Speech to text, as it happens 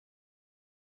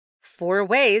4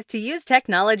 ways to use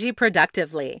technology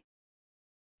productively.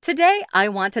 Today, I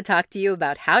want to talk to you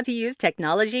about how to use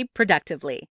technology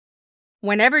productively.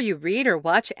 Whenever you read or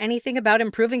watch anything about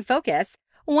improving focus,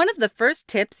 one of the first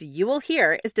tips you will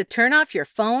hear is to turn off your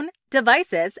phone,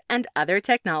 devices, and other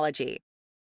technology.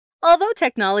 Although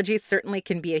technology certainly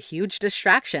can be a huge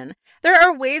distraction, there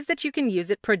are ways that you can use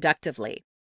it productively.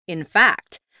 In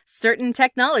fact, certain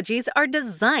technologies are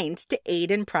designed to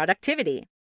aid in productivity.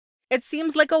 It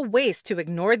seems like a waste to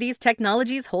ignore these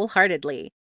technologies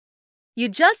wholeheartedly. You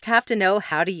just have to know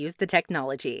how to use the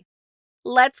technology.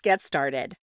 Let's get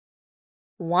started.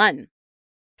 1.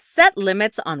 Set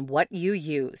limits on what you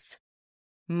use.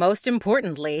 Most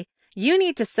importantly, you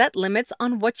need to set limits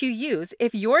on what you use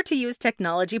if you're to use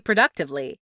technology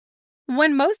productively.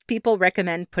 When most people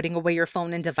recommend putting away your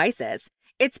phone and devices,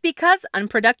 it's because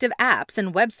unproductive apps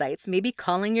and websites may be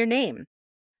calling your name.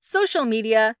 Social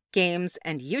media, games,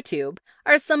 and YouTube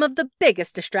are some of the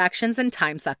biggest distractions and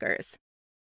time suckers.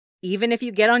 Even if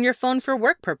you get on your phone for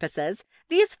work purposes,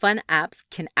 these fun apps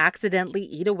can accidentally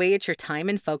eat away at your time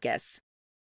and focus.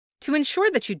 To ensure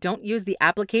that you don't use the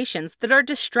applications that are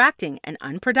distracting and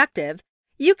unproductive,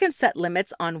 you can set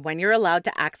limits on when you're allowed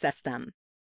to access them.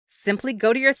 Simply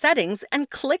go to your settings and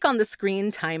click on the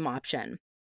screen time option.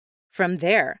 From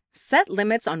there, set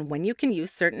limits on when you can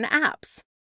use certain apps.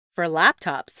 For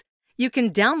laptops, you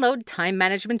can download time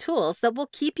management tools that will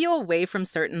keep you away from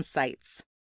certain sites.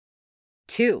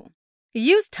 2.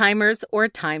 Use timers or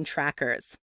time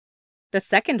trackers. The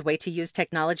second way to use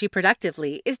technology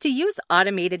productively is to use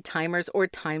automated timers or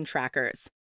time trackers.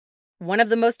 One of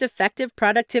the most effective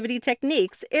productivity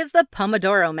techniques is the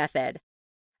Pomodoro method.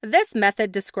 This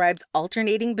method describes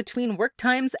alternating between work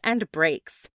times and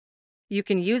breaks. You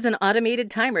can use an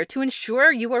automated timer to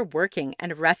ensure you are working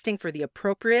and resting for the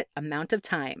appropriate amount of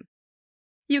time.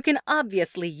 You can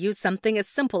obviously use something as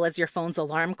simple as your phone's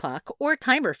alarm clock or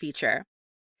timer feature.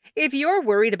 If you're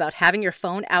worried about having your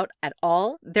phone out at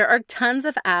all, there are tons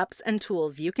of apps and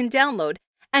tools you can download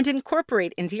and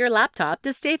incorporate into your laptop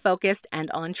to stay focused and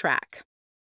on track.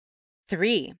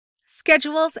 3.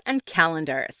 Schedules and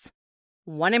calendars.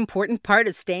 One important part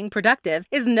of staying productive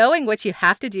is knowing what you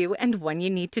have to do and when you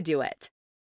need to do it.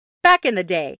 Back in the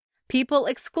day, people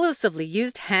exclusively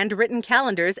used handwritten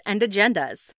calendars and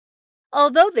agendas.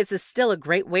 Although this is still a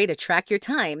great way to track your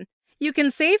time, you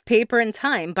can save paper and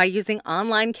time by using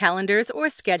online calendars or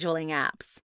scheduling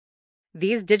apps.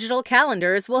 These digital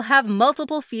calendars will have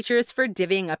multiple features for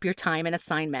divvying up your time and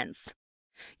assignments.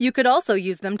 You could also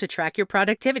use them to track your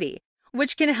productivity,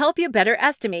 which can help you better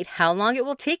estimate how long it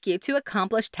will take you to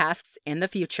accomplish tasks in the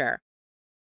future.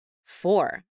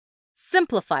 4.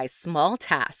 Simplify small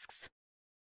tasks.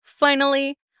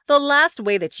 Finally, the last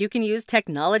way that you can use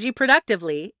technology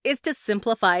productively is to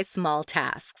simplify small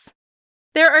tasks.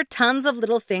 There are tons of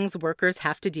little things workers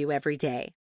have to do every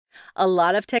day. A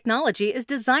lot of technology is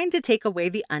designed to take away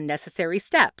the unnecessary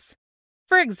steps.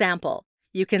 For example,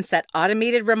 you can set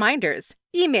automated reminders,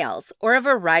 emails, or a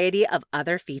variety of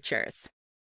other features.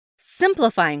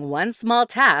 Simplifying one small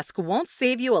task won't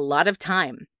save you a lot of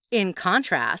time. In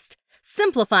contrast,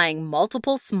 simplifying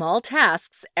multiple small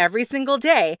tasks every single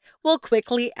day will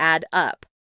quickly add up.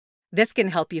 This can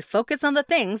help you focus on the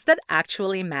things that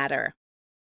actually matter.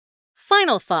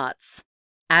 Final thoughts.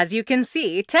 As you can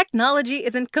see, technology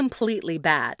isn't completely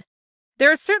bad.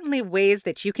 There are certainly ways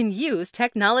that you can use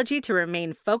technology to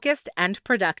remain focused and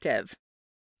productive.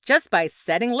 Just by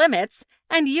setting limits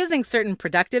and using certain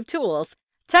productive tools,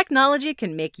 technology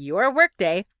can make your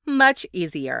workday much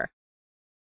easier.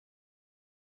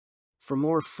 For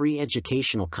more free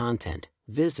educational content,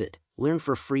 visit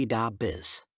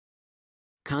learnforfree.biz.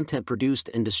 Content produced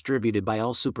and distributed by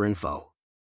AllSuperInfo.